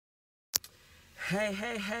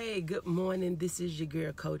Hey, good morning. This is your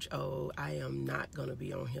girl, Coach O. I am not going to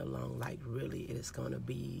be on here long. Like, really, it is going to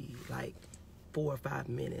be like 4 or 5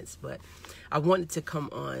 minutes. But I wanted to come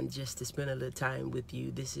on just to spend a little time with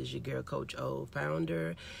you. This is your girl, Coach O,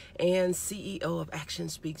 founder and CEO of Action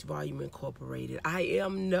Speaks Volume Incorporated. I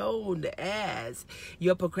am known as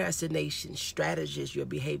your procrastination strategist, your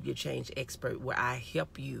behavior change expert, where I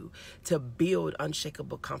help you to build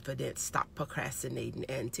unshakable confidence, stop procrastinating,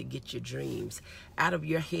 and to get your dreams out of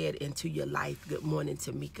your head into your life. Good morning,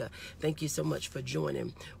 Tamika. Thank you so much for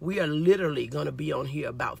joining. We are literally going to be on here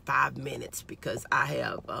about 5 minutes because I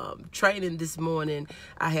have training this morning.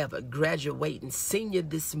 I have a graduating senior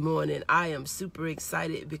this morning. I am super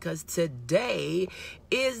excited because today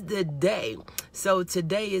is the day. So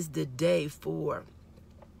today is the day for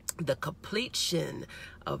the completion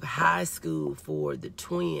of high school for the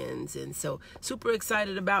twins, and so super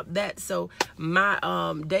excited about that. So my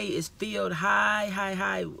day is filled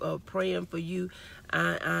high praying for you.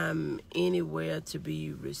 I'm anywhere to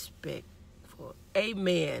be respectful.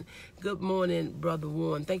 Amen. Good morning, Brother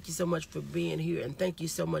Warren. Thank you so much for being here, and thank you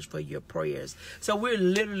so much for your prayers. So we're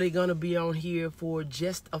literally going to be on here for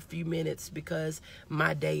just a few minutes because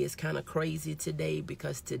my day is kind of crazy today,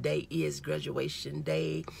 because today is graduation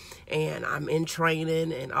day and I'm in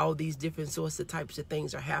training and all these different sorts of types of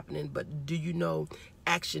things are happening. But do you know,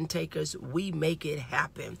 action takers, we make it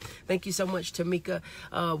happen. Thank you so much, Tamika.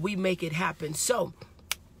 We make it happen. So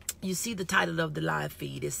you see the title of the live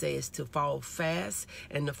feed. It says to fall fast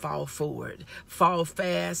and to fall forward. Fall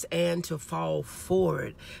fast and to fall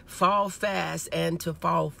forward. Fall fast and to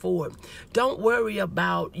fall forward. Don't worry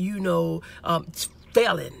about,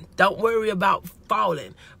 failing. Don't worry about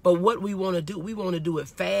falling. But what we want to do, we want to do it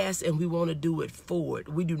fast and we want to do it forward.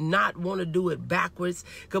 We do not want to do it backwards.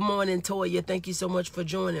 Good morning, Toya. Thank you so much for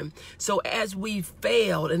joining. So as we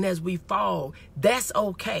fail and as we fall, that's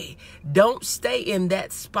okay. Don't stay in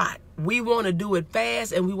that spot. We want to do it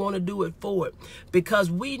fast and we want to do it forward, because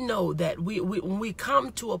we know that when we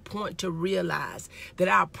come to a point to realize that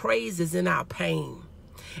our praise is in our pain,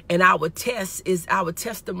 and our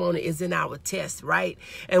testimony is in our test, right?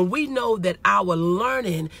 And we know that our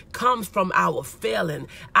learning comes from our failing.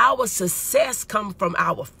 Our success comes from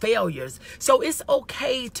our failures. So it's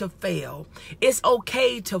okay to fail. It's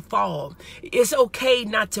okay to fall. It's okay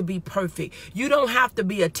not to be perfect. You don't have to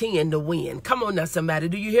be a 10 to win. Come on now, somebody.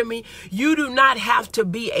 Do you hear me? You do not have to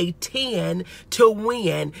be a 10 to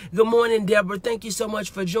win. Good morning, Deborah. Thank you so much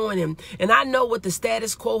for joining. And I know what the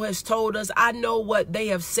status quo has told us. I know what they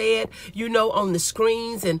have said, on the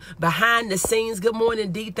screens and behind the scenes. Good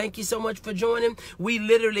morning, D. Thank you so much for joining. We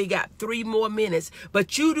literally got 3 more minutes,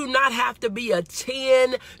 but you do not have to be a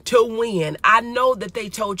 10 to win. I know that they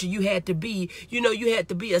told you had to be, you had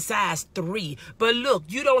to be a size 3, but look,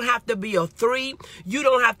 you don't have to be a 3. You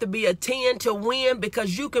don't have to be a 10 to win,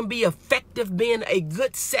 because you can be effective being a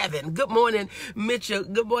good 7. Good morning, Mitchell.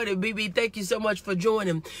 Good morning, BB. Thank you so much for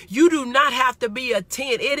joining. You do not have to be a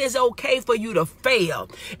 10. It is okay for you to fail.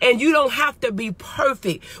 And you don't have to be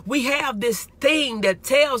perfect. We have this thing that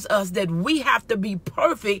tells us that we have to be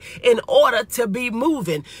perfect in order to be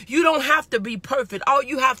moving. You don't have to be perfect. All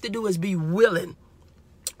you have to do is be willing.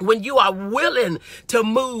 When you are willing to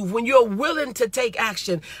move, when you're willing to take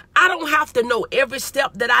action, I don't have to know every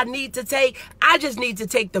step that I need to take. I just need to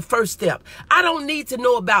take the first step. I don't need to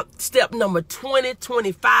know about step number 20,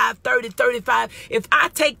 25, 30, 35. If I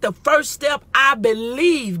take the first step, I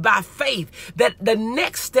believe by faith that the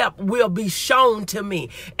next step will be shown to me.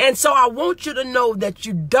 And so I want you to know that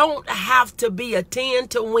you don't have to be a 10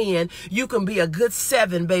 to win. You can be a good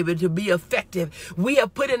 7, baby, to be effective. We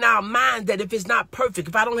have put in our mind that if it's not perfect,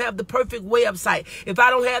 if I don't have the perfect website, if I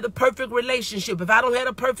don't have the perfect relationship, if I don't have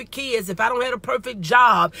the perfect kids, if I don't have the perfect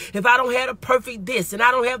job, if I don't have the perfect this and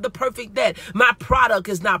I don't have the perfect that, my product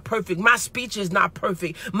is not perfect, my speech is not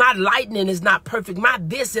perfect, my lightning is not perfect, my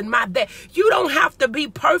this and my that. You don't have to be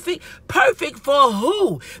perfect. Perfect for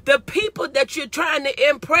who? The people that you're trying to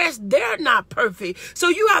impress, they're not perfect. So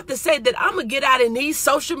you have to say that I'm going to get out in these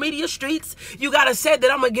social media streets. You got to say that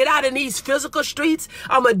I'm going to get out in these physical streets.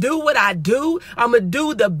 I'm going to do what I do. I'm going to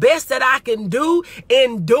do the best that I can do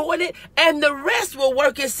in doing it, and the rest will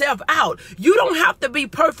work itself out. You don't have to be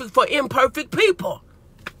perfect for imperfect people.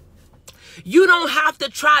 You don't have to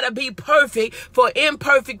try to be perfect for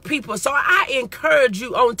imperfect people. So I encourage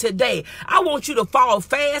you on today. I want you to fall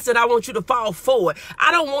fast and I want you to fall forward.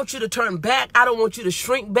 I don't want you to turn back. I don't want you to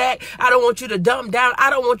shrink back. I don't want you to dumb down. I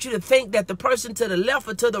don't want you to think that the person to the left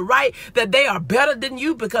or to the right, that they are better than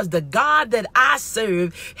you, because the God that I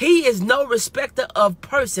serve, he is no respecter of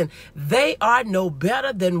person. They are no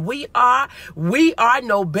better than we are. We are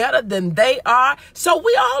no better than they are. So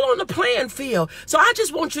we all on the playing field. So I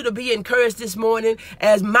just want you to be encouraged this morning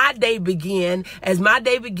as my day begin.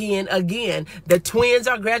 Again, the twins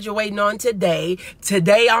are graduating on today.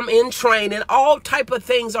 Today I'm in training. All type of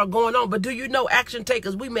things are going on. But do you know, action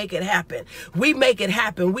takers, we make it happen. We make it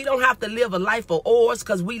happen. We don't have to live a life of oars,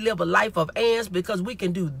 because we live a life of ands, because we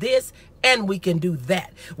can do this and we can do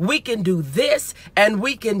that. We can do this and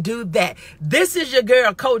we can do that. This is your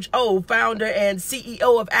girl, Coach O, founder and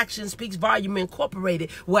CEO of Action Speaks Volume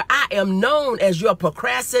Incorporated, where I am known as your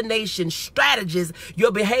procrastination strategist,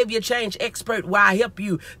 your behavior change expert, where I help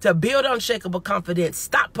you to build unshakable confidence,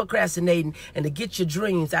 stop procrastinating, and to get your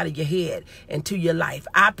dreams out of your head and to your life.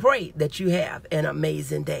 I pray that you have an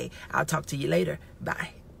amazing day. I'll talk to you later.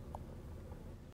 Bye.